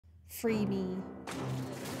free me.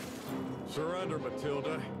 Surrender,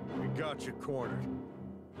 Matilda. We got you cornered.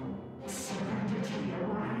 Surrender to the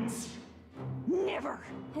Alliance? Never!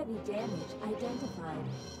 Heavy damage identified.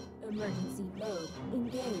 Emergency mode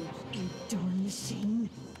engaged. You darn machine.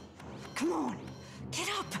 Come on! Get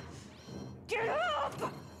up! Get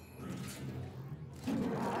up!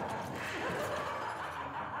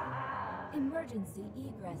 Emergency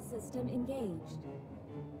egress system engaged.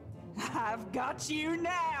 I've got you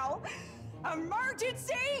now!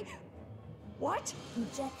 Emergency! What?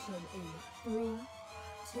 Ejection in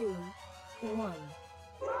 3, 2, 1.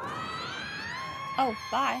 Oh,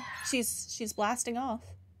 bye. She's blasting off.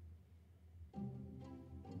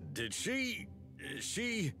 Did she...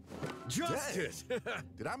 Justice!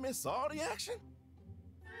 Did I miss all the action?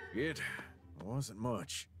 It wasn't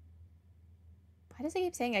much. Why does he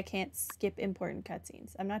keep saying I can't skip important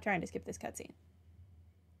cutscenes? I'm not trying to skip this cutscene.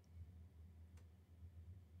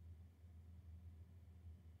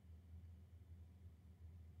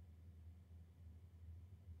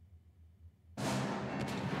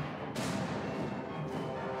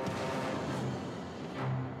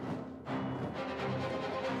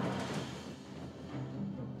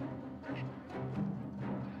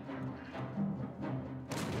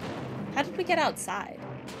 How did we get outside?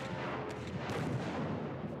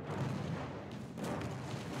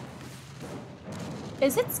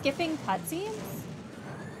 Is it skipping cutscenes?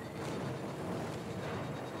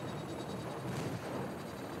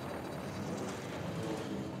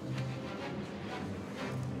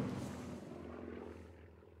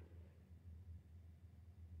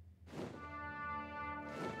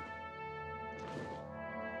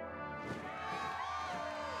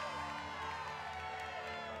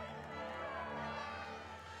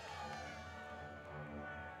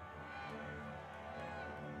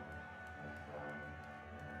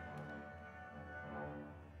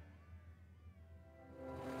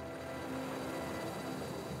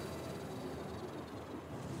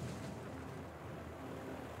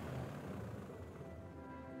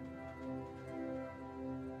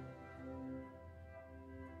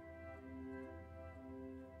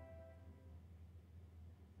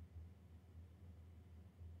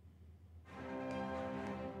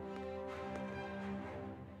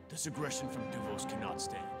 This aggression from Duvos cannot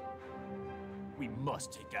stand. We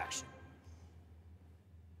must take action.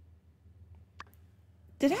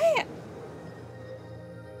 Did I...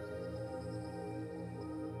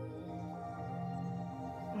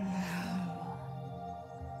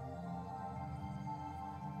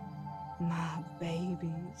 My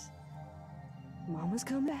babies. Mama's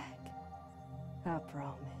come back. I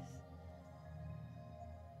promise.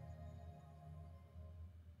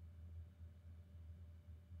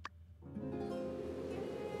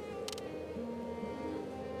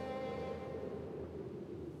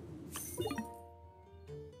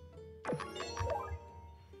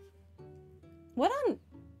 What on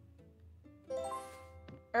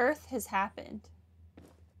earth has happened?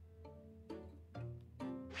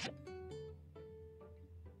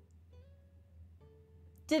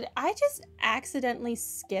 Did I just accidentally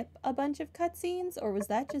skip a bunch of cutscenes, or was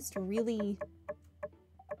that just really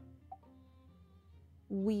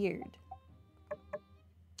weird?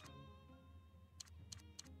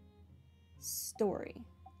 Story.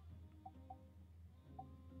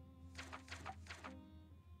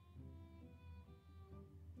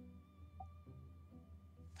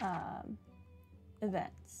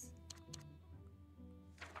 Events.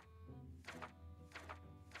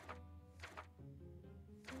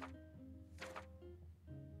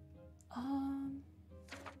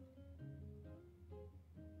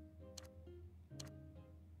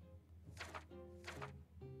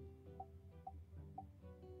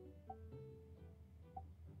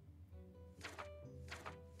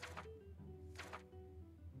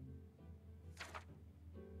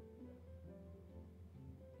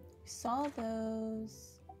 Saw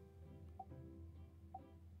those.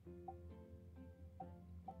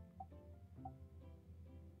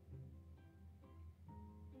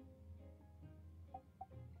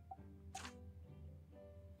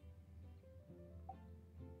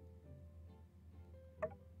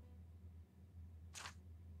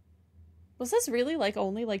 Was this really like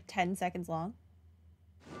only like 10 seconds long?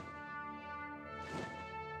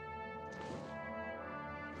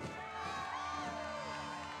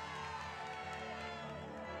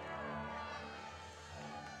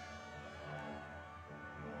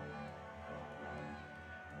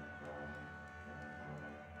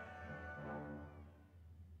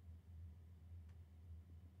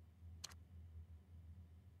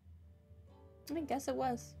 I guess it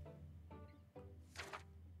was.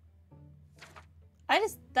 I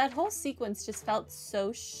just that whole sequence just felt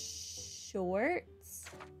so short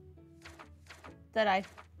that I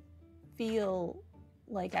feel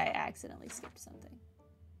like I accidentally skipped something.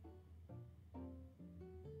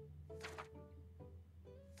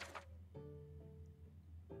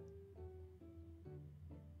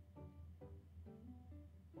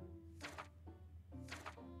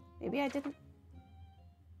 Maybe I didn't.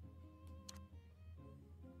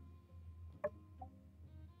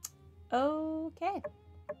 Okay.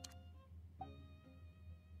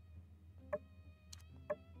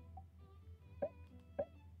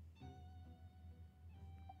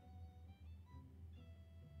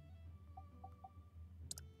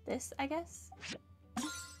 This, I guess.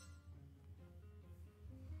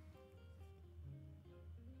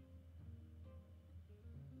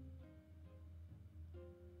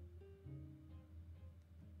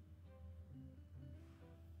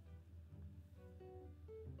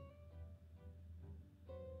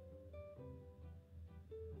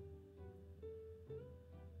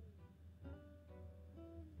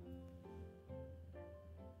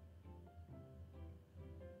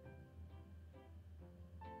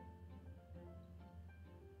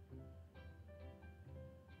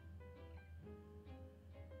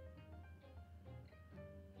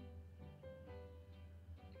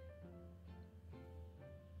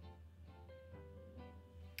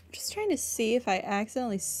 Just trying to see if I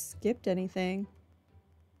accidentally skipped anything.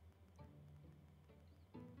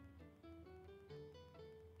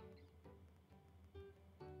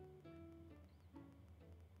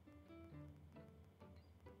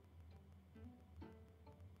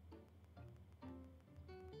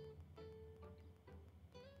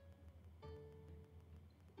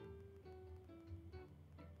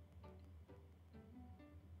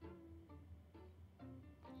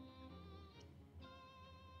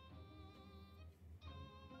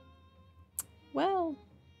 Well.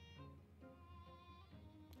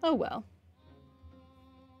 Oh well.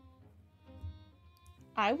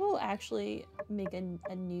 I will actually make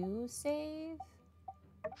a new save.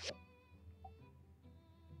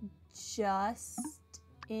 Just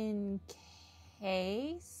in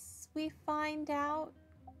case we find out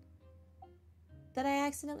that I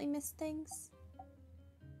accidentally missed things.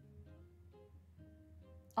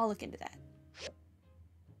 I'll look into that.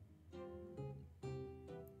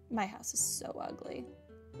 My house is so ugly.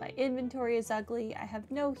 My inventory is ugly. I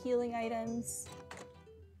have no healing items.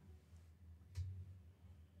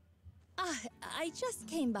 I just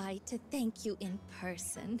came by to thank you in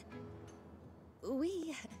person.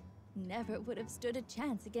 We never would have stood a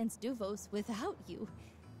chance against Duvos without you.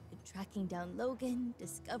 Tracking down Logan,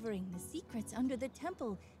 discovering the secrets under the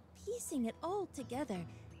temple, piecing it all together,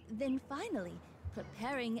 then finally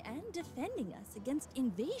preparing and defending us against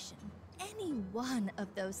invasion. Any one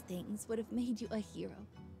of those things would have made you a hero.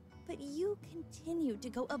 But you continue to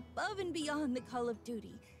go above and beyond the call of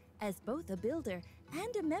duty, as both a builder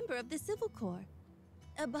and a member of the Civil Corps.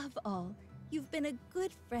 Above all, you've been a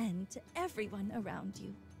good friend to everyone around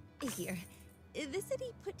you. Here, the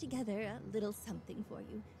city put together a little something for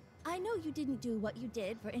you. I know you didn't do what you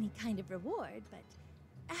did for any kind of reward, but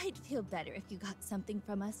I'd feel better if you got something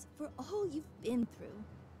from us for all you've been through.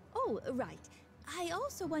 Oh, right. I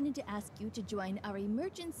also wanted to ask you to join our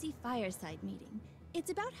emergency fireside meeting.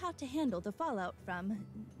 It's about how to handle the fallout from,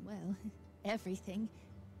 well, everything.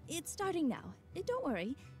 It's starting now. Don't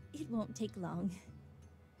worry, it won't take long.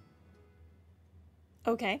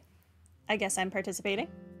 Okay. I guess I'm participating.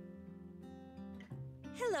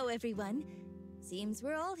 Hello, everyone. Seems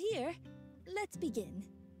we're all here. Let's begin.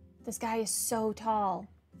 This guy is so tall.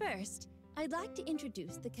 First, I'd like to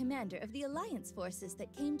introduce the commander of the Alliance forces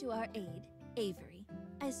that came to our aid, Avery.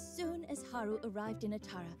 As soon as Haru arrived in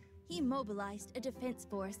Atara, he mobilized a defense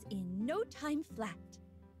force in no time flat.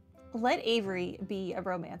 Let Avery be a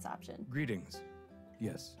romance option. Greetings.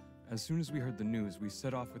 Yes, as soon as we heard the news, we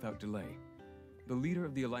set off without delay. The leader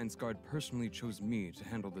of the Alliance Guard personally chose me to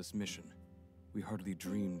handle this mission. We hardly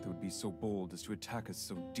dreamed they would be so bold as to attack us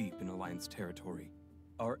so deep in Alliance territory.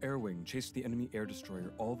 Our air wing chased the enemy air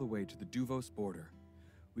destroyer all the way to the Duvos border.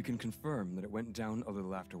 We can confirm that it went down a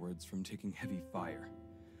little afterwards from taking heavy fire.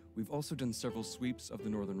 We've also done several sweeps of the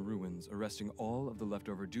northern ruins, arresting all of the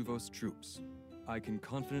leftover Duvos troops. I can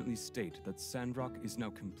confidently state that Sandrock is now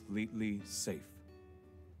completely safe.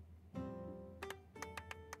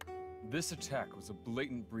 This attack was a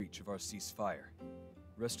blatant breach of our ceasefire.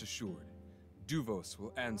 Rest assured, Duvos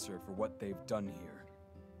will answer for what they've done here.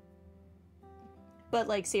 But,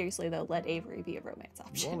 like, seriously, though, let Avery be a romance You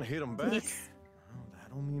option. want to hit him back? Please. Well, that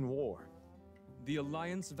don't mean war. The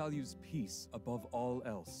Alliance values peace above all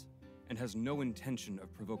else, and has no intention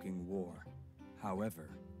of provoking war.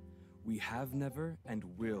 However, We have never and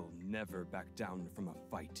will never back down from a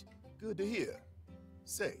fight. Good to hear.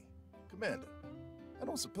 Say, Commander, I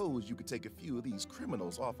don't suppose you could take a few of these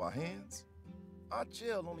criminals off our hands? Our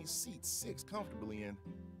jail only seats 6 comfortably and,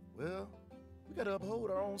 well, we gotta uphold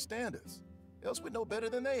our own standards. Else we're no better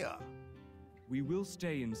than they are. We will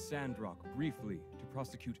stay in Sandrock briefly to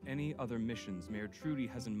prosecute any other missions Mayor Trudy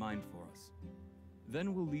has in mind for us.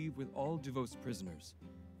 Then we'll leave with all Duvos prisoners,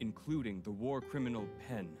 including the war criminal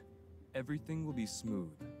Penn. Everything will be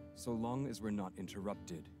smooth, so long as we're not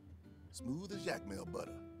interrupted. Smooth as yak mail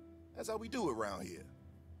butter. That's how we do it around here.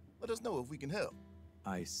 Let us know if we can help.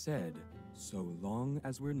 I said, so long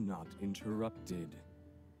as we're not interrupted.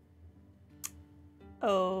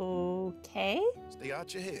 Okay. Stay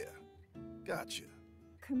out your hair. Gotcha.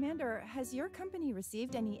 Commander, has your company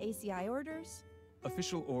received any ACI orders?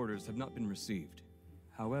 Official orders have not been received.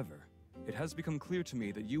 However, it has become clear to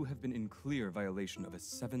me that you have been in clear violation of a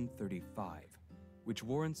 735, which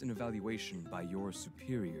warrants an evaluation by your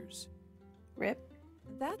superiors. Rip.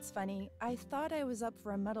 That's funny. I thought I was up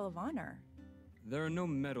for a Medal of Honor. There are no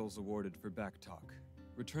medals awarded for backtalk.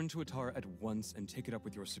 Return to Atar at once and take it up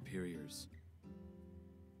with your superiors.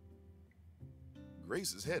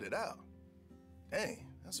 Grace is headed out. Dang,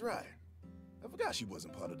 that's right. I forgot she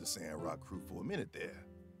wasn't part of the Sandrock crew for a minute there.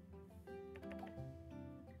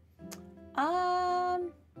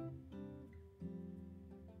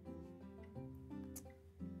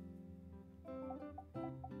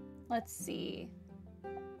 Let's see.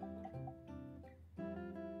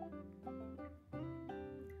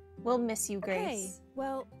 We'll miss you, Grace. Hey,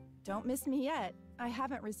 well, don't miss me yet. I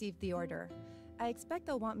haven't received the order. I expect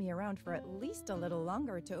they'll want me around for at least a little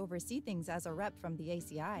longer to oversee things as a rep from the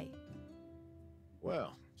ACI.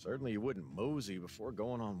 Well, certainly you wouldn't mosey before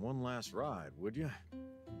going on one last ride, would you?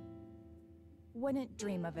 Wouldn't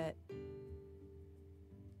dream of it.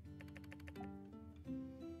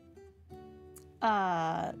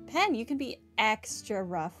 Penn, you can be extra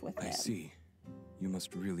rough with him. I see. You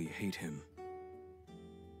must really hate him.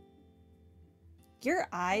 Your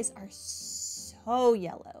eyes are so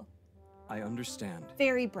yellow. I understand.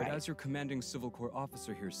 Very bright. But as your commanding Civil Corps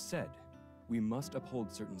officer here said, we must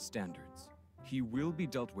uphold certain standards. He will be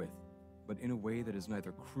dealt with, but in a way that is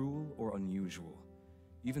neither cruel or unusual,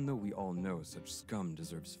 even though we all know such scum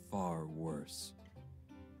deserves far worse.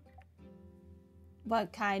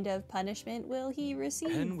 What kind of punishment will he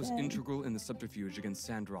receive? Penn was then? integral in the subterfuge against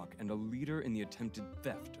Sandrock and a leader in the attempted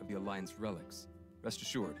theft of the Alliance relics. Rest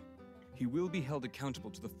assured, he will be held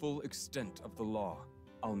accountable to the full extent of the law.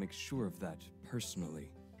 I'll make sure of that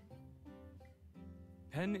personally.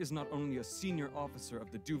 Penn is not only a senior officer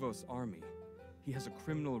of the Duvos army, he has a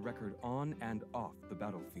criminal record on and off the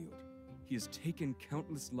battlefield. He has taken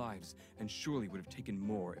countless lives and surely would have taken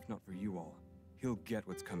more if not for you all. He'll get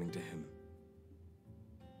what's coming to him.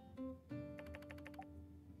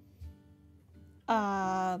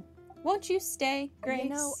 Won't you stay, Grace? You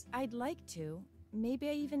know, I'd like to. Maybe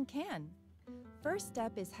I even can. First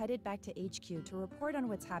step is headed back to HQ to report on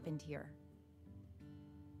what's happened here.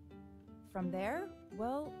 From there,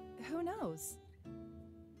 well, who knows?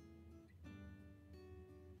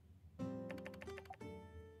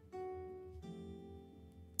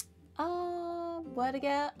 What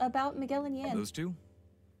about Miguel and Yan? Those two?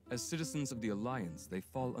 As citizens of the Alliance, they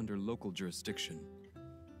fall under local jurisdiction.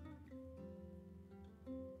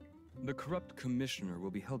 The corrupt commissioner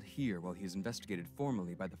will be held here while he is investigated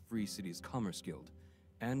formally by the Free Cities Commerce Guild,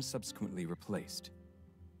 and subsequently replaced.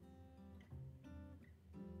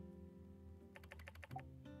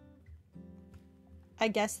 I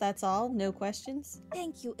guess that's all? No questions?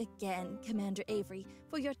 Thank you again, Commander Avery,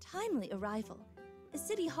 for your timely arrival.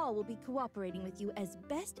 City Hall will be cooperating with you as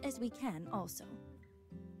best as we can also.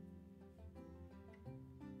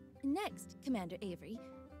 Next, Commander Avery,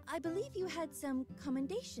 I believe you had some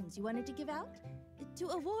commendations you wanted to give out? To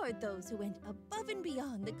award those who went above and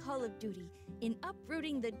beyond the call of duty in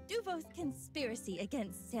uprooting the Duvos conspiracy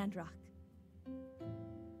against Sandrock.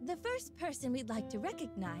 The first person we'd like to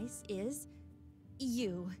recognize is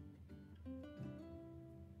you.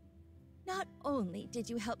 Not only did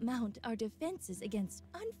you help mount our defenses against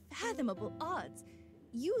unfathomable odds,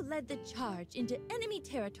 you led the charge into enemy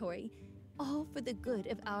territory, all for the good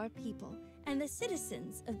of our people and the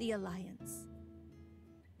citizens of the Alliance.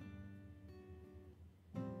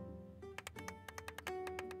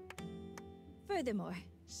 Furthermore,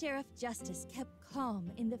 Sheriff Justice kept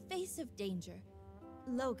calm in the face of danger.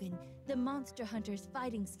 Logan, the monster hunter's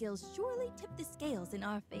fighting skills surely tipped the scales in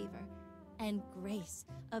our favor. And Grace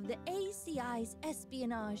of the ACI's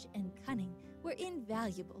espionage and cunning were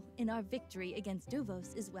invaluable in our victory against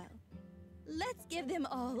Duvos as well. Let's give them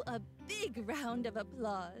all a big round of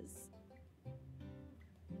applause.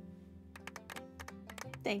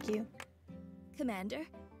 Thank you. Commander,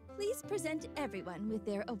 please present everyone with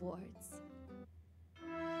their awards.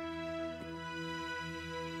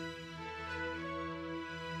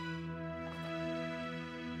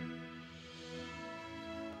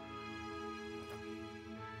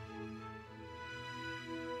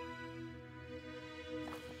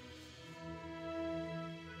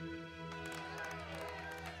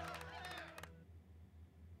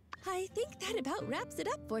 I think that about wraps it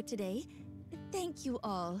up for today. Thank you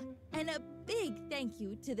all, and a big thank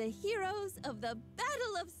you to the heroes of the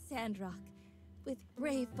Battle of Sandrock. With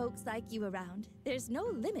brave folks like you around, there's no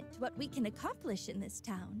limit to what we can accomplish in this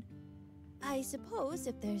town. I suppose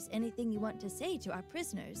if there's anything you want to say to our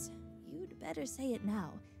prisoners, you'd better say it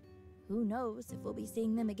now. Who knows if we'll be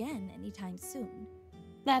seeing them again anytime soon.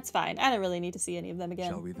 That's fine. I don't really need to see any of them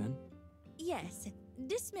again. Shall we then? Yes,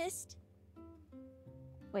 dismissed.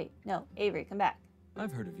 Wait, no. Avery, come back.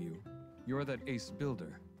 I've heard of you. You're that ace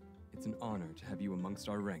builder. It's an honor to have you amongst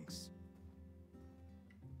our ranks.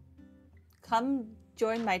 Come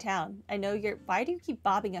join my town. I know you're... Why do you keep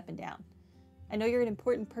bobbing up and down? I know you're an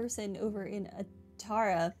important person over in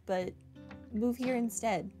Atara, but move here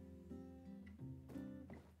instead.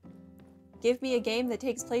 Give me a game that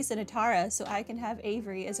takes place in Atara so I can have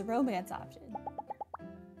Avery as a romance option.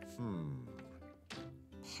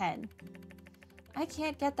 Pen. I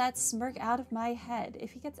can't get that smirk out of my head.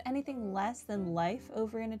 If he gets anything less than life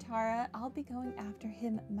over in Atara, I'll be going after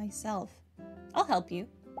him myself. I'll help you.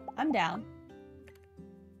 I'm down.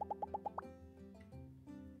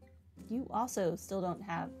 You also still don't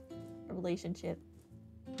have a relationship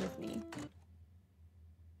with me.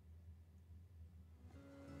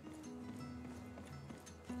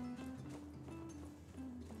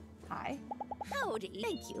 Hi. Howdy.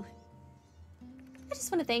 Thank you. I just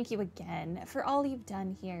want to thank you again for all you've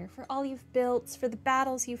done here, for all you've built, for the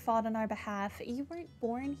battles you fought on our behalf. You weren't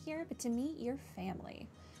born here, but to me, you're family.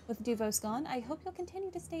 With Duvos gone, I hope you'll continue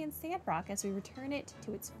to stay in Sandrock as we return it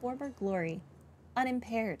to its former glory,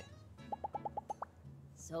 unimpaired.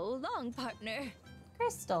 So long, partner.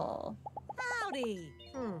 Crystal. Howdy.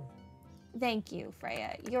 Thank you,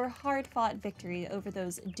 Freya. Your hard-fought victory over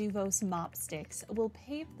those Duvos mop sticks will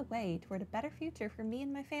pave the way toward a better future for me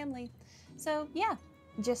and my family. So, yeah,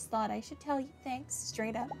 just thought I should tell you thanks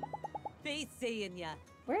straight up. Be seeing ya.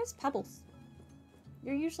 Where's Pebbles?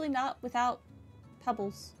 You're usually not without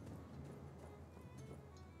Pebbles.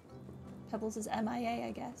 Pebbles is MIA,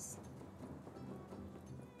 I guess.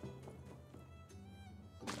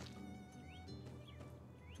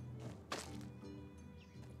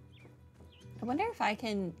 I wonder if I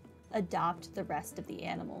can adopt the rest of the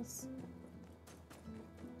animals.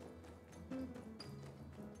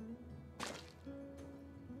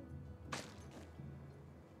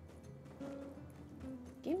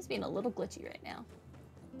 Game's being a little glitchy right now.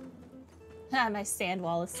 Ah, my sand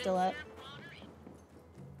wall is still up.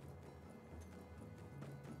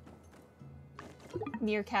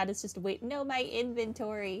 Meerkat is just waiting. No, my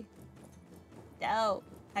inventory. No.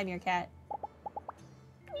 Hi, Meerkat.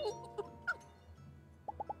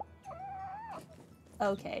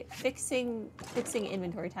 Okay, fixing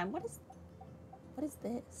inventory time. What is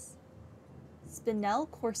this? Spinel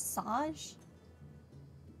corsage?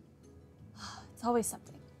 It's always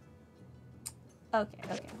something.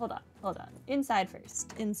 Okay, hold on. Inside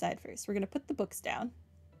first. We're gonna put the books down.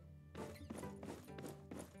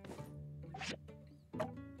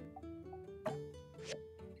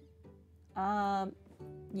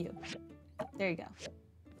 You. There you go.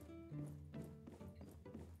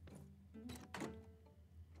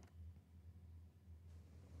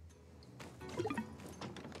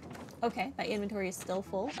 Okay, my inventory is still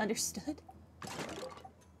full. Understood.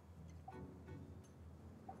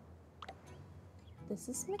 This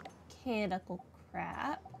is mechanical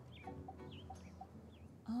crap.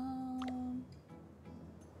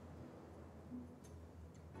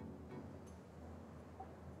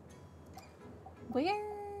 Where?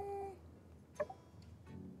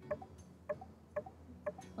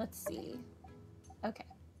 Let's see. Okay.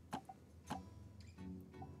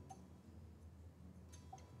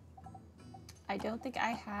 I don't think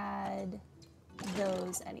I had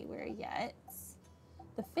those anywhere yet.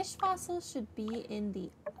 The fish fossils should be in the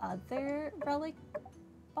other relic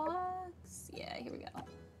box. Yeah, here we go. I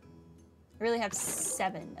really have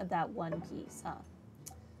 7 of that one piece, huh?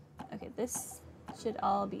 Okay, this should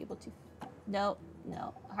all be able to... Nope,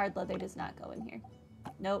 no. Hard leather does not go in here.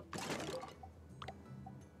 Nope.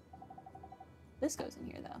 This goes in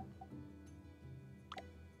here, though.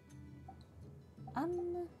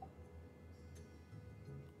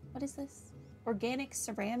 What is this? Organic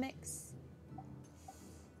ceramics?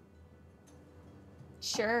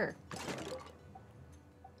 Sure.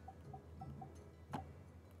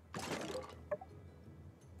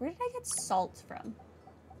 Where did I get salt from?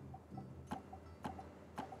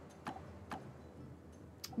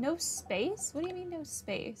 No space? What do you mean no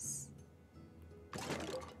space?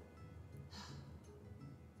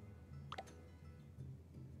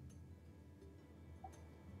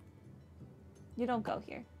 You don't go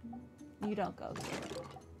here. You don't go here.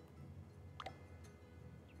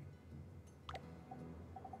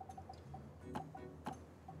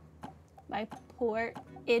 My poor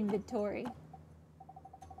inventory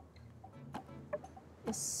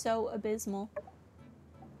is so abysmal.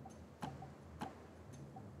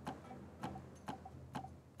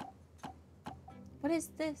 What is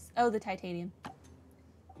this? Oh, the titanium.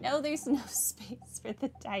 No, there's no space for the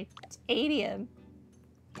titanium.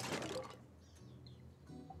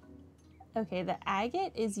 Okay, the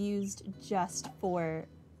agate is used just for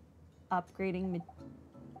upgrading,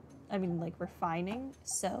 like refining.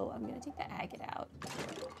 So I'm gonna take the agate out.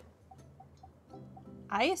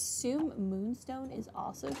 I assume moonstone is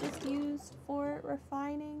also just used for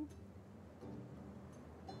refining.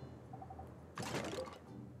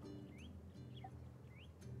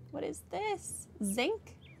 What is this?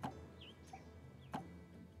 Zinc?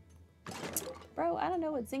 Bro, I don't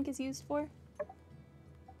know what zinc is used for.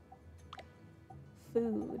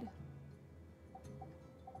 Food.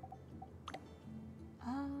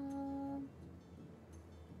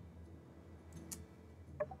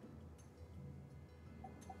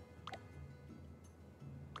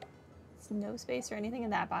 No space or anything in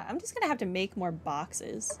that box. I'm just gonna have to make more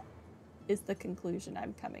boxes, is the conclusion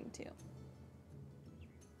I'm coming to.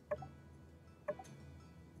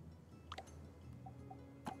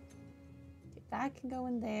 Okay, that can go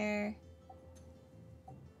in there.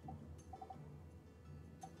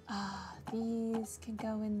 These can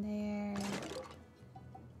go in there.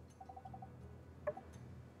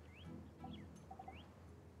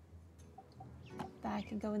 That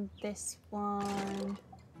can go in this one.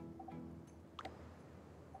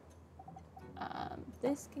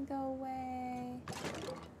 This can go away.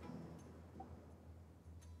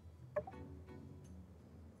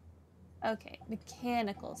 Okay,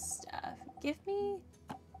 mechanical stuff. Give me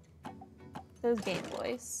those Game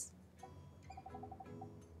Boys.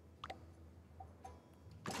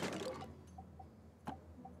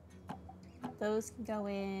 Those can go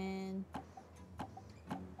in.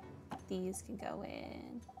 These can go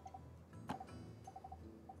in.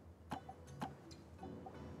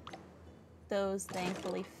 Those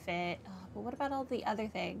thankfully fit. Oh, but what about all the other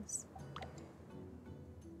things?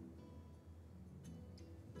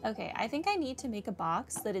 Okay, I think I need to make a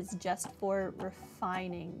box that is just for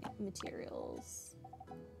refining materials.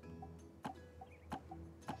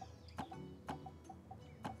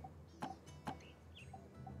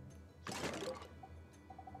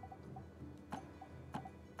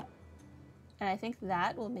 And I think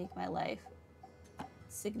that will make my life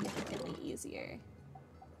significantly easier.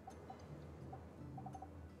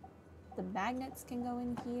 The magnets can go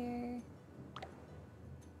in here.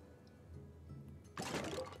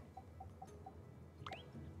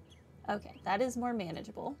 Okay, that is more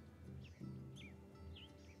manageable.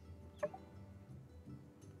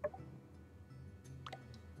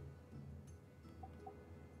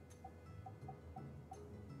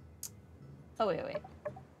 Oh, wait.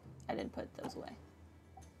 I didn't put those away.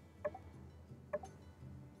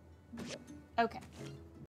 Okay.